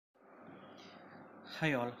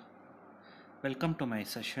Hi all, welcome to my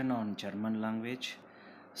session on German language.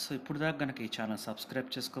 So ఇప్పుడు దాకా కనుక ఈ ఛానల్ సబ్స్క్రైబ్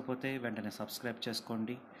చేసుకోకపోతే వెంటనే సబ్స్క్రైబ్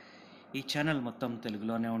చేసుకోండి. ఈ ఛానల్ మొత్తం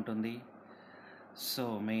తెలుగులోనే ఉంటుంది. సో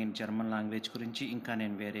మెయిన్ జర్మన్ లాంగ్వేజ్ గురించి ఇంకా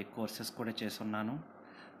నేను వేరే కోర్సెస్ కూడా చేస్తున్నాను.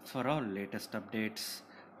 For all latest updates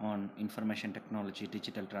on information technology,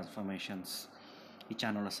 digital transformations ఈ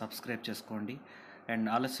ఛానల్లో సబ్స్క్రైబ్ చేసుకోండి. అండ్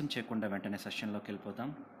ఆలస్యం చేయకుండా వెంటనే సెషన్లోకి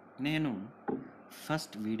వెళ్ళిపోతాం. నేను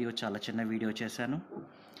ఫస్ట్ వీడియో చాలా చిన్న వీడియో చేశాను.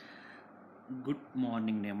 గుడ్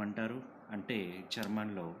మార్నింగ్ ఏమంటారు అంటే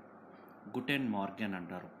జర్మన్లో గుటెన్ మార్గెన్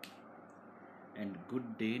అంటారు. అండ్ గుడ్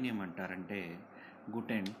డేని ఏమంటారంటే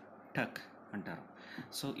గుటెన్ టక్ అంటారు.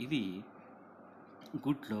 సో ఇవి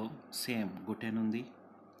గుడ్లో సేమ్ గుటెన్ ఉంది.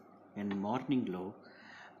 అండ్ మార్నింగ్లో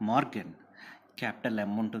మార్గెన్ క్యాపిటల్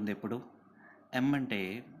ఎమ్ ఉంటుంది. ఎప్పుడు ఎమ్ అంటే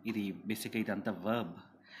ఇది బేసిక్గా ఇదంతా వర్బ్.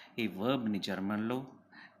 ఈ వర్బ్ని జర్మన్లో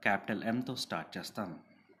క్యాపిటల్ ఎంతో స్టార్ట్ చేస్తాం.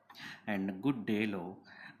 అండ్ గుడ్ డేలో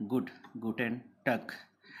గుటెన్ టక్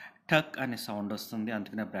టక్ అనే సౌండ్ వస్తుంది,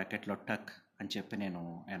 అందుకనే బ్రాకెట్లో టక్ అని చెప్పి నేను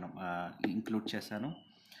ఇంక్లూడ్ చేశాను.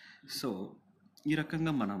 సో ఈ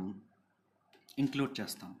రకంగా మనం ఇంక్లూడ్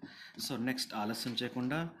చేస్తాం. సో నెక్స్ట్ ఆలస్యం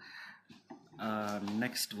చేయకుండా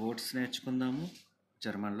నెక్స్ట్ వర్డ్స్ నేర్చుకుందాము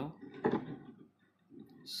జర్మన్లో.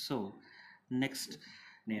 సో నెక్స్ట్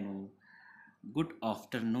నేను గుడ్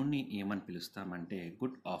ఆఫ్టర్నూన్ని ఏమని పిలుస్తామంటే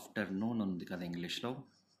గుడ్ ఆఫ్టర్నూన్ ఉంది కదా ఇంగ్లీష్లో.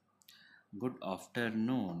 గుడ్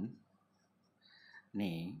ఆఫ్టర్నూన్ని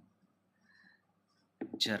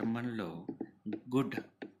జర్మన్లో గుడ్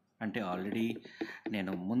అంటే ఆల్రెడీ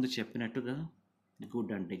నేను ముందు చెప్పినట్టుగా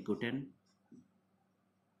గుడ్ అంటే గుటెన్,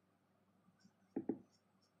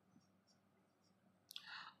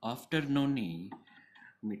 ఆఫ్టర్నూన్ని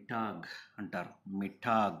మిటాగ్ అంటారు.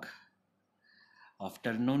 మిటాగ్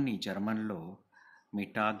ఆఫ్టర్నూన్ని జర్మన్లో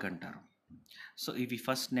మిటాగ్ అంటారు. సో ఇవి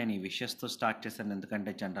ఫస్ట్ నేను ఈ విషెస్తో స్టార్ట్ చేశాను,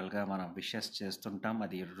 ఎందుకంటే జనరల్గా మనం విషెస్ చేస్తుంటాం.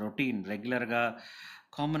 అది రొటీన్ రెగ్యులర్గా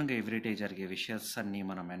కామన్గా ఎవ్రీడే జరిగే విషెస్ అన్నీ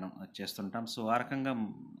మనం చేస్తుంటాం. సో ఆ రకంగా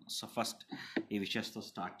సో ఫస్ట్ ఈ విషెస్తో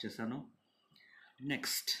స్టార్ట్ చేశాను.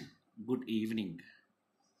 Next good evening.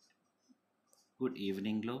 Good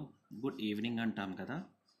ఈవినింగ్లో good evening అంటాం కదా,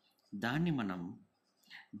 దాన్ని మనం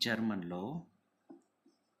జర్మన్లో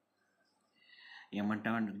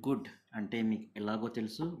ఏమంటామంటే గుడ్ అంటే మీకు ఎలాగో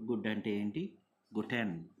తెలుసు. గుడ్ అంటే ఏంటి?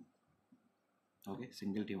 గుటెన్. ఓకే,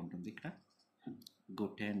 సింగిల్ టీ ఉంటుంది ఇక్కడ.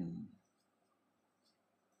 గుటెన్.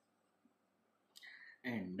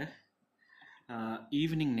 అండ్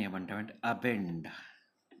ఈవినింగ్ ఏమంటామంటే అబెండ్.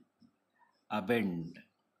 అబెండ్.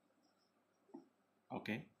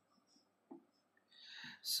 Okay,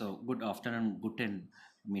 so good afternoon గుటెన్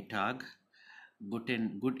మిటాగ్,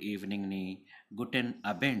 good ఈవినింగ్ని గుటెన్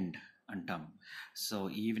అబెండ్ అంటాం. సో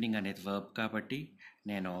ఈవినింగ్ అనేది వర్బ్ కాబట్టి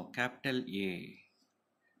నేను క్యాపిటల్ ఏ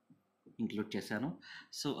ఇంక్లూడ్ చేశాను.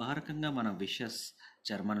 సో ఆ రకంగా మనం విషెస్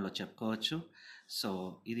జర్మన్లో చెప్పుకోవచ్చు. సో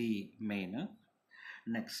ఇది main.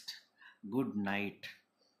 Next good night.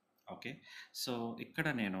 Okay, so ఇక్కడ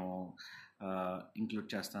నేను ఇంక్లూడ్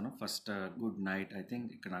చేస్తాను. First good night. I think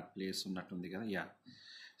ఇక్కడ నాకు ప్లేస్ ఉన్నట్టుంది కదా. యా,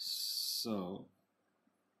 సో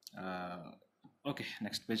ఓకే,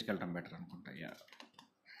 నెక్స్ట్ పేజ్కి వెళ్ళడం బెటర్ అనుకుంటా. Yeah,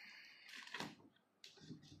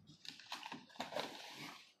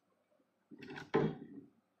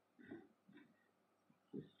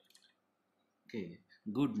 okay.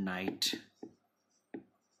 Good night.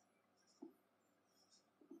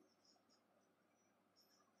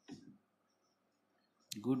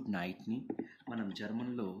 Good నైట్ని మనం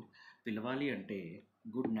జర్మన్లో పిలవాలి అంటే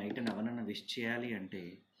గుడ్ నైట్ అని ఎవరన్నా విష్ చేయాలి అంటే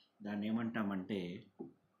దాన్ని ఏమంటామంటే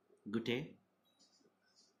గుటే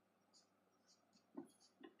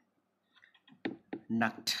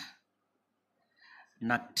నక్ట్.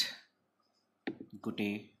 నక్ట్,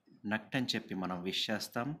 గుటే నక్ట్ అని చెప్పి మనం విష్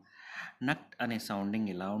చేస్తాం. నక్ట్ అనే సౌండింగ్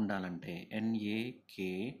ఎలా ఉండాలంటే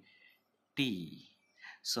NAKT.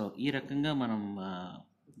 సో ఈ రకంగా మనం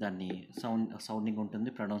దాన్ని సౌండింగ్ ఉంటుంది.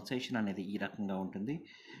 ప్రొనౌన్సియేషన్ అనేది ఈ రకంగా ఉంటుంది.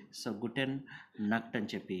 సో గుటెన్ నక్ట్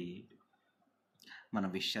అని చెప్పి మనం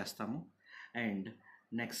విష్ చేస్తాము. And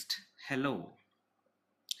next hello.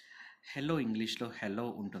 హెలో ఇంగ్లీష్లో హెలో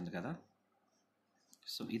ఉంటుంది కదా.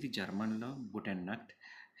 సో ఇది జర్మన్లో గుటెన్ నక్ట్.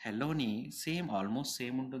 హెలోని ఆల్మోస్ట్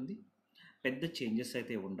సేమ్ ఉంటుంది, పెద్ద చేంజెస్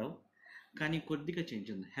అయితే ఉండవు, కానీ కొద్దిగా చేంజ్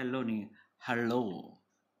ఉంది. హెలోని హలో,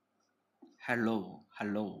 హలో,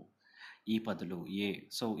 హలో ఈ పదులు ఏ.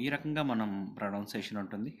 సో ఈ రకంగా మనం ప్రొనౌన్సియేషన్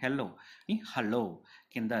ఉంటుంది. హెలోని హలో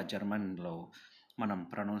కింద జర్మన్లో మనం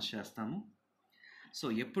ప్రొనౌన్స్ చేస్తాము. సో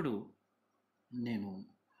ఎప్పుడు నేను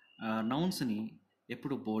నౌన్స్ని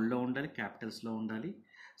ఎప్పుడు బోల్డ్లో ఉండాలి, క్యాపిటల్స్లో ఉండాలి.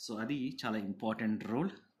 సో అది చాలా ఇంపార్టెంట్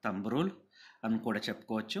రూల్, థంబ్ రూల్ అని కూడా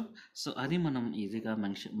చెప్పుకోవచ్చు. సో అది మనం ఈజీగా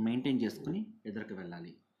మెయింటైన్ చేసుకుని ఎదురుకు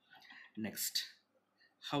వెళ్ళాలి. నెక్స్ట్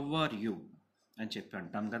హౌ ఆర్ యూ అని చెప్పి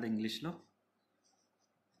అంటాం కదా ఇంగ్లీష్లో,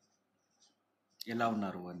 ఎలా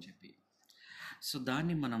ఉన్నారు అని చెప్పి. సో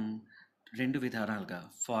దాన్ని మనం రెండు విధాలుగా,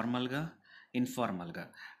 ఫార్మల్గా, ఇన్ఫార్మల్గా,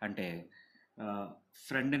 అంటే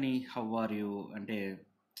ఫ్రెండ్ని హౌ ఆర్ యూ అంటే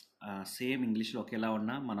సేమ్ ఇంగ్లీష్లో ఒకేలా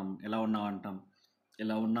ఉన్నా మనం ఎలా ఉన్నావు అంటాం,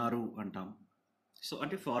 ఎలా ఉన్నారు అంటాం. సో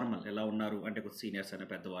అంటే ఫార్మల్, ఎలా ఉన్నారు అంటే కొంచెం సీనియర్స్ అయినా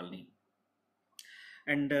పెద్దవాళ్ళని,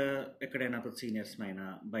 అండ్ ఎక్కడైనా కొంచెం సీనియర్స్ అయినా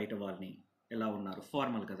బయట వాళ్ళని ఎలా ఉన్నారు,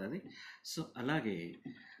 ఫార్మల్ కదా అది. సో అలాగే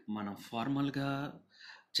మనం ఫార్మల్గా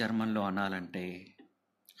జర్మన్లో అనాలంటే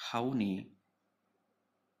హౌని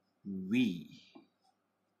వి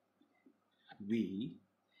వి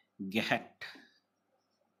గెహట్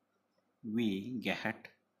వి గెహట్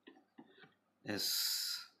ఎస్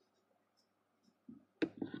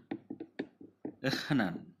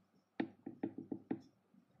ఎహ్నన్.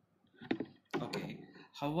 ఓకే,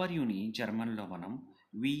 హౌ ఆర్ యూని జర్మన్లో మనం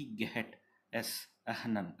వి గెహెట్ ఎస్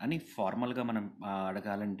అహ్నన్ అని ఫార్మల్గా మనం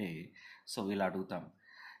అడగాలంటే సో ఇలా అడుగుతాం,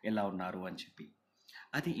 ఎలా ఉన్నారు అని చెప్పి.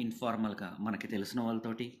 అది ఇన్ఫార్మల్గా మనకి తెలిసిన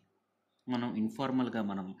వాళ్ళతోటి. మనం ఇన్ఫార్మల్గా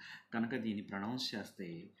మనం కనుక దీన్ని ప్రొనౌన్స్ చేస్తే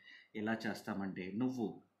ఎలా చేస్తామంటే నువ్వు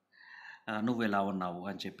ఎలా ఉన్నావు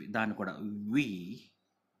అని చెప్పి, దాన్ని కూడా we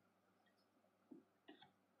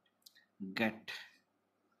get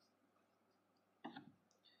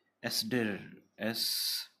yes డిర్ yes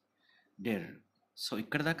డిర్. So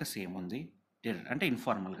ఇక్కడ దాకా సేమ్ ఉంది. డిర్ అంటే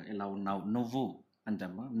ఇన్ఫార్మల్గా ఎలా ఉన్నావు, నువ్వు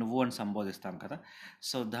అంతమ్మా, నువ్వు అని సంబోధిస్తాం కదా.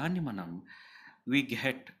 సో దాన్ని మనం వి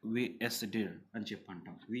గెట్ వి ఎస్ డిర్ అని చెప్పి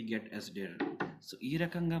అంటాం, వి గెట్ ఎస్ డిర్. సో ఈ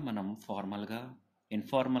రకంగా మనం ఫార్మల్గా,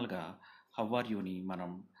 ఇన్ఫార్మల్గా హౌ ఆర్ యూని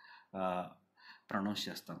మనం ప్రొనౌన్స్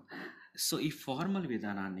చేస్తాం. సో ఈ ఫార్మల్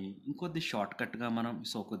విధానాన్ని ఇంకొద్ది షార్ట్కట్గా మనం,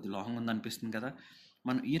 సో కొద్ది లాంగ్ ఉందనిపిస్తుంది కదా,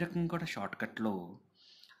 మనం ఈ రకంగా కూడా షార్ట్కట్లో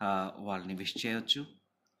వాళ్ళని విష్ చేయొచ్చు.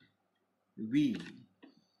 వి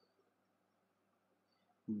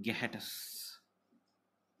గెహటస్,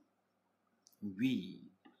 వి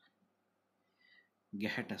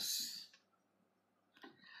గెహటస్.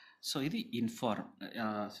 సో ఇది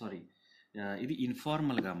ఇది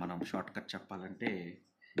ఇన్ఫార్మల్గా మనం షార్ట్కట్ చెప్పాలంటే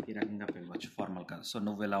ఈ రకంగా పిలవచ్చు, ఫార్మల్ కాదు. సో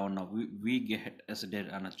నువ్వు ఎలా ఉన్నావు, వి గెట్ ఎస్ డెర్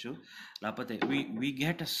అనొచ్చు, లేకపోతే వి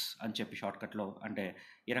గెటస్ అని చెప్పి షార్ట్కట్లో అంటే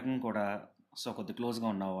ఈ రకంగా కూడా. సో కొద్ది క్లోజ్గా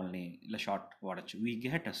ఉన్న వాళ్ళని ఇలా షార్ట్ వాడచ్చు, వి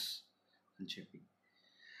గెటస్ అని చెప్పి.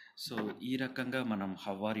 సో ఈ రకంగా మనం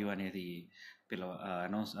హౌ ఆర్ యూ అనేది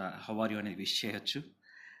హౌ ఆర్ యూ అనేది విష్ చేయొచ్చు.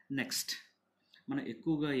 నెక్స్ట్ మనం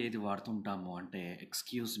ఎక్కువగా ఏది వాడుతుంటాము అంటే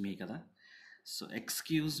ఎక్స్క్యూజ్ మీ కదా. సో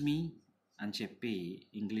ఎక్స్క్యూజ్ మీ అని చెప్పి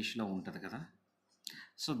ఇంగ్లీష్లో ఉంటుంది కదా.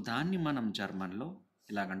 సో దాన్ని మనం జర్మన్లో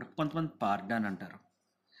ఎలాగంటే, కొంతమంది పార్డన్ అంటారు,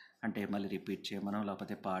 అంటే మళ్ళీ రిపీట్ చేయమనో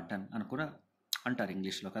లేకపోతే పార్డన్ అని కూడా అంటారు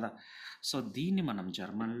ఇంగ్లీష్లో కదా. సో దీన్ని మనం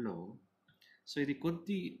జర్మన్లో, సో ఇది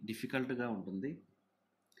కొద్ది డిఫికల్ట్గా ఉంటుంది,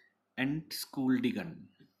 ఎంట్ స్కూల్డిగన్.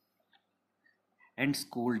 ఎంట్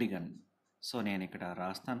స్కూల్డిగన్. సో నేను ఇక్కడ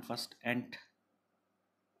రాస్తాను ఫస్ట్, ఎంట్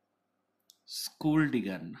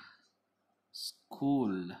స్కూల్డిగన్,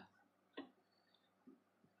 స్కూల్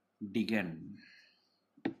డిగన్.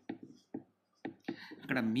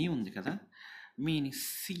 ఇక్కడ మీ ఉంది కదా, మీని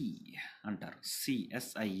సి అంటారు,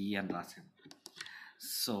 సిఎస్ఐఈ అని రాశాను.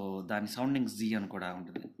 సో దాని సౌండింగ్ జీ అని కూడా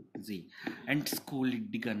ఉంటుంది, జీ. అండ్ స్కూల్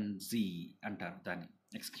డిగన్ జీ అంటారు దాన్ని,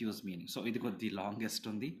 ఎక్స్క్యూజ్ మీని. సో ఇది కొద్ది లాంగెస్ట్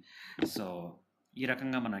ఉంది. సో ఈ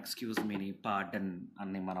రకంగా మనం ఎక్స్క్యూజ్ మీని, పార్డన్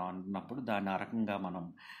అని మనం అన్నప్పుడు దాన్ని ఆ రకంగా మనం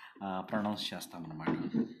ప్రొనౌన్స్ చేస్తామన్నమాట.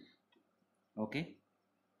 ఓకే,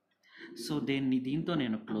 సో దీంతో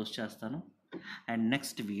నేను క్లోజ్ చేస్తాను. అండ్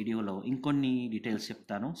నెక్స్ట్ వీడియోలో ఇంకొన్ని డీటెయిల్స్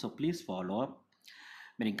చెప్తాను. So please follow up.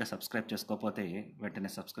 మీరు ఇంకా సబ్స్క్రైబ్ చేసుకోకపోతే వెంటనే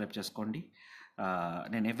సబ్స్క్రైబ్ చేసుకోండి.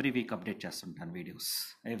 నేను ఎవ్రీ వీక్ అప్డేట్ చేస్తుంటాను వీడియోస్.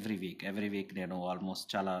 ఎవ్రీ వీక్ నేను ఆల్మోస్ట్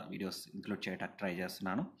చాలా వీడియోస్ ఇంక్లూడ్ చేయడానికి ట్రై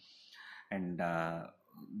చేస్తున్నాను. అండ్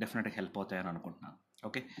డెఫినెట్గా హెల్ప్ అవుతాయని అనుకుంటున్నాను.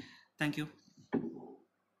 Okay, thank you.